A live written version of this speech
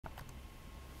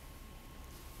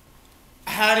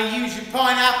how to use your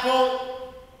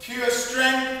pineapple, pure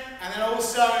strength, and then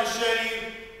also I'm going to show you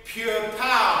pure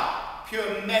power,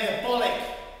 pure metabolic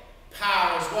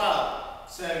power as well.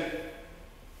 So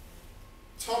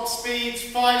top speeds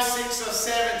 5, 6 or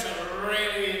 7 to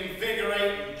really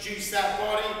invigorate and juice that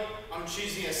body. I'm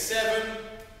choosing a 7.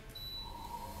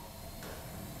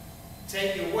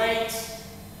 Take your weight.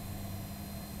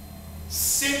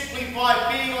 Simply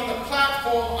by being on the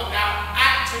platform, I'm now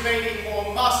activating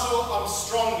more muscle, I'm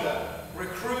stronger,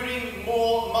 recruiting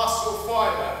more muscle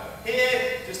fiber.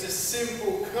 Here, just a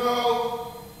simple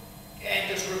curl, and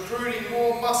just recruiting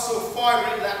more muscle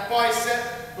fiber in that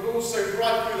bicep, but also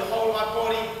right through the whole of my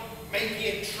body, making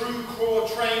it true core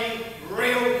training,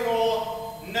 real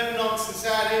core, no nonsense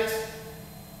added.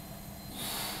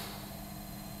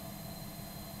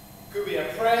 Could be a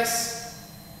press.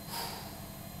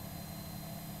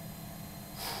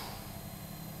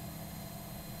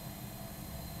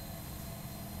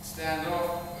 Stand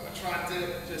off. I'm trying to do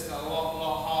it just a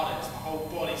lot harder because my whole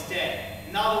body's dead.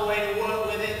 Another way to work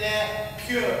with it there,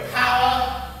 pure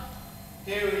power.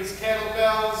 Here with these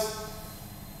kettlebells.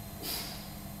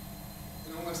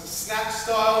 And almost a snatch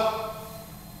style.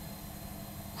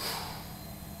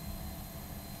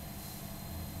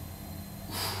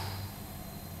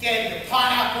 Again, the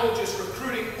pineapple just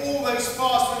recruiting all those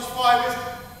fast twitch fibers,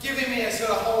 giving me a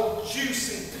sort of whole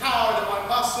juice and power to my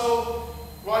muscle.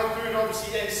 Right through, and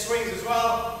obviously then swings as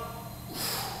well.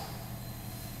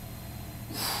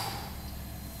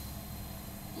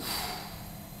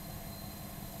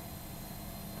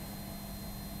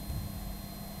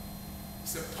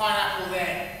 So pineapple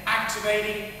there,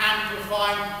 activating,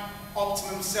 amplifying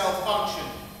optimum cell function.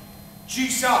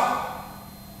 Juice up.